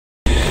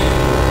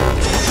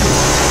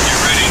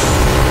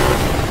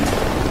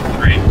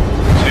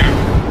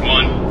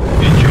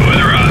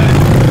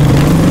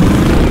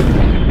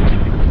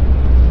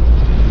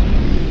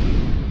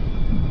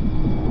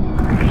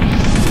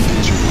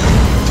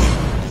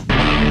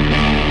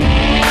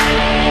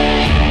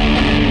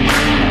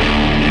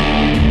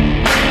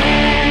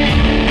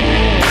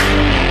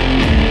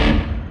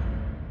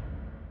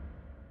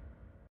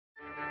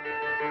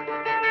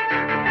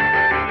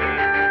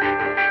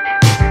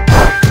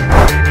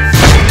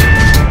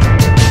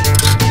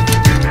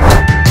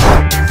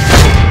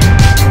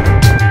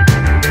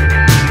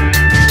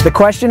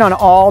question on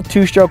all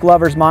two-stroke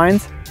lovers'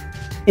 minds: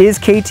 is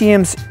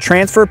KTM's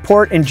transfer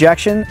port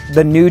injection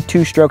the new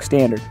two-stroke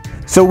standard?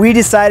 So we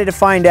decided to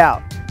find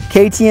out.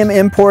 KTM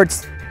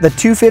imports the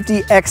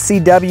 250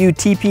 XCW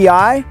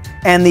TPI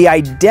and the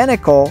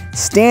identical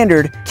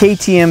standard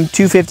KTM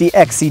 250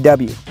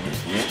 XCW.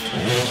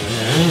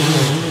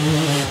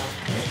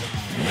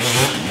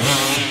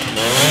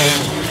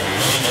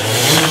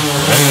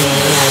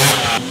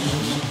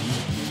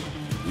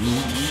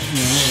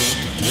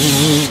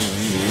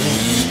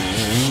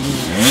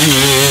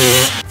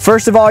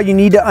 First of all, you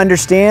need to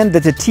understand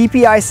that the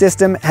TPI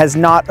system has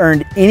not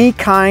earned any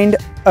kind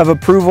of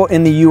approval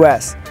in the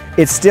US.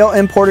 It's still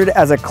imported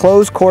as a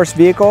closed course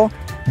vehicle,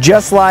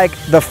 just like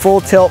the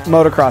full tilt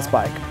motocross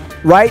bike.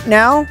 Right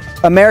now,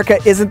 America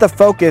isn't the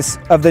focus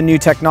of the new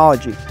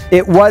technology.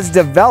 It was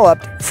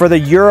developed for the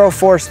Euro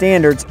 4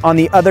 standards on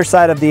the other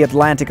side of the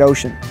Atlantic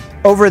Ocean.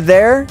 Over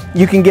there,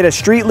 you can get a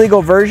street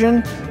legal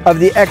version of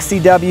the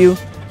XCW,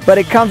 but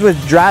it comes with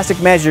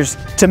drastic measures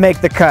to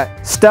make the cut.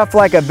 Stuff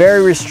like a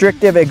very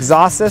restrictive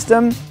exhaust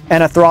system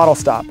and a throttle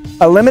stop.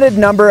 A limited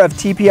number of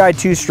TPI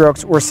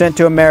two-strokes were sent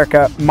to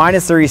America,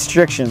 minus the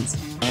restrictions.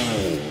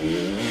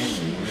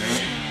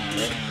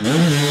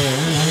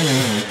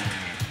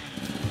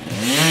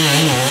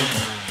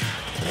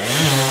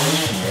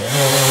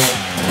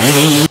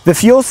 The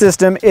fuel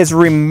system is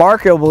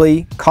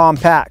remarkably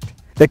compact.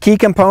 The key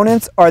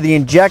components are the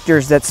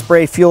injectors that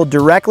spray fuel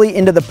directly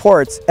into the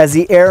ports as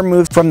the air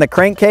moves from the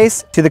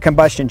crankcase to the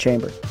combustion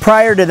chamber.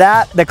 Prior to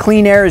that, the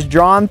clean air is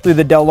drawn through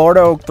the Del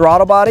Orto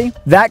throttle body.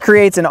 That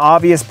creates an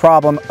obvious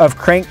problem of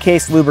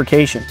crankcase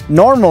lubrication.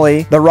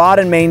 Normally, the rod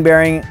and main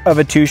bearing of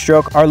a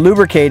two-stroke are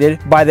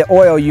lubricated by the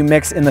oil you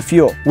mix in the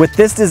fuel. With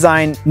this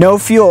design, no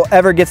fuel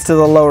ever gets to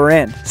the lower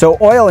end, so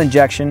oil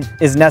injection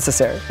is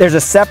necessary. There's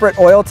a separate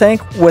oil tank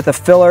with a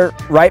filler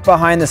right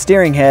behind the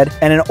steering head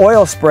and an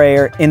oil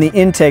sprayer in the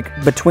intake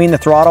between the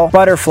throttle,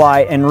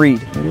 butterfly, and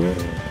reed.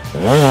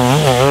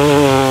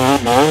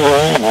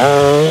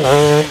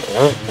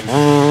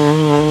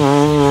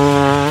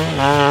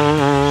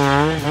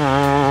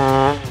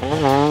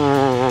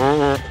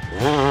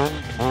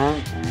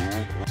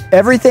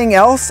 Everything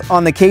else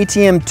on the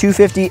KTM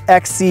 250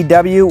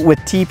 XCW with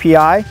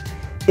TPI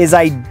is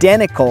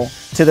identical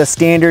to the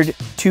standard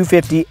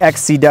 250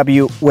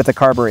 XCW with a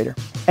carburetor.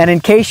 And in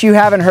case you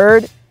haven't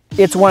heard,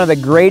 it's one of the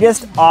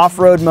greatest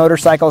off-road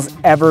motorcycles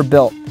ever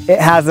built. It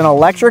has an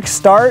electric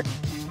start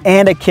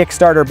and a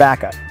Kickstarter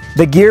backup.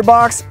 The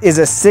gearbox is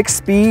a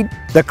 6-speed.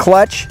 The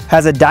clutch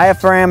has a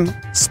diaphragm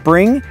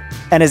spring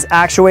and is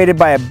actuated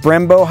by a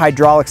Brembo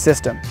hydraulic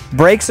system.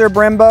 Brakes are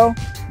Brembo.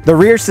 The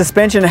rear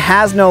suspension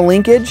has no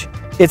linkage.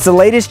 It's the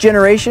latest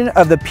generation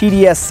of the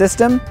PDS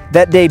system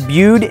that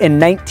debuted in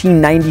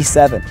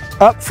 1997.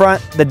 Up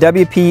front, the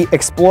WP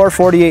Explorer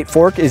 48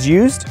 fork is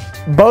used.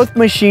 Both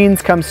machines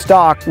come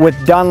stock with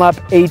Dunlop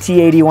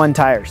AT81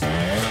 tires.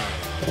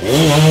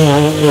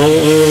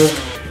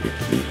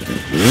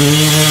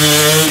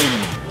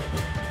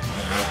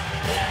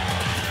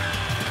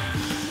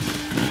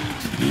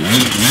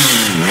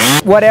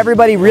 What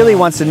everybody really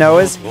wants to know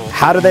is,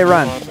 how do they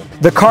run?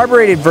 The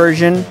carbureted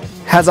version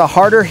has a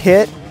harder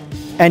hit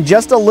and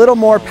just a little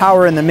more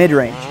power in the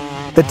mid-range.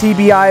 The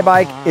TPI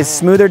bike is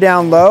smoother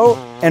down low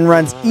and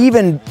runs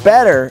even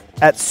better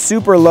at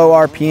super low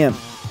RPM.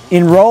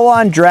 In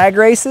roll-on drag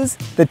races,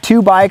 the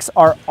two bikes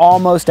are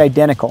almost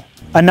identical.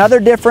 Another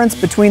difference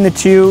between the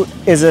two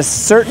is a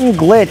certain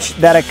glitch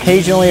that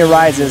occasionally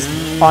arises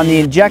on the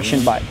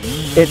injection bike.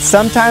 It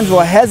sometimes will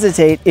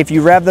hesitate if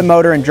you rev the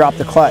motor and drop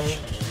the clutch.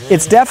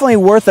 It's definitely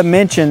worth a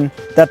mention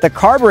that the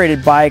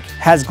carbureted bike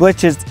has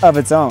glitches of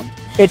its own.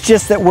 It's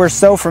just that we're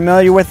so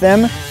familiar with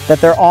them that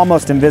they're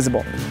almost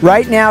invisible.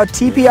 Right now,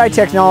 TPI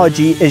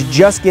technology is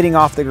just getting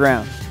off the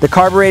ground. The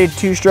carbureted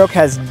two-stroke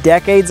has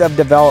decades of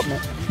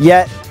development,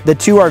 yet the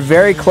two are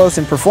very close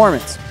in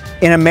performance.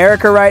 In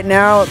America right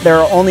now, there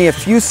are only a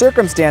few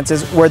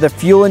circumstances where the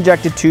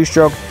fuel-injected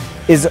two-stroke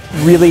is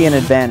really an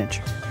advantage.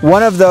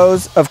 One of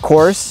those, of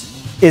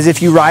course, is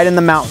if you ride in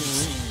the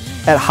mountains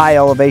at high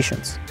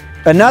elevations.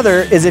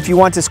 Another is if you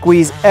want to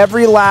squeeze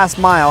every last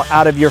mile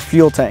out of your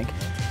fuel tank.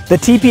 The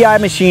TPI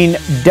machine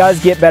does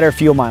get better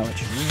fuel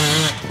mileage.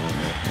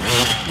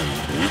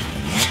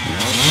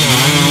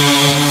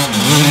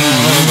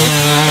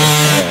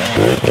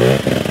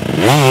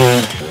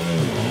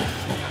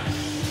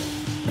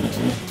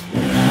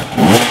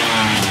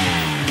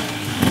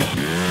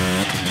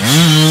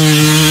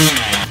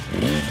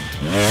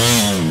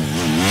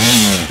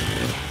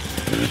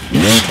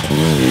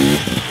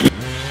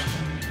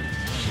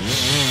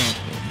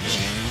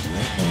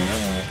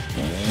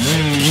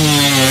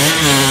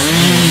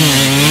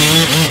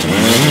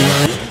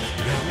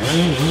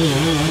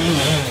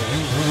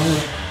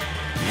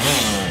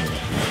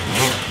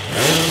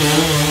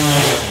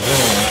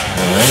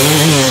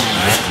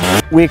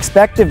 We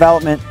expect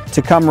development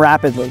to come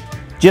rapidly,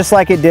 just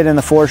like it did in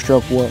the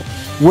four-stroke world.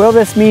 Will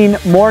this mean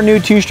more new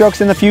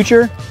two-strokes in the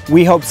future?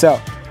 We hope so.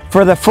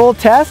 For the full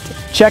test,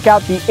 check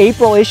out the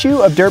April issue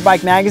of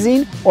Dirtbike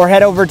magazine or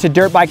head over to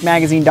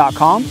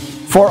dirtbikemagazine.com.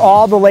 for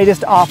all the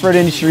latest off-road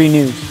industry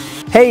news.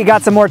 Hey, you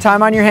got some more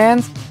time on your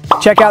hands?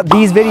 Check out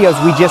these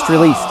videos we just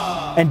released.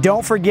 And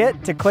don't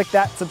forget to click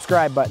that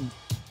subscribe button.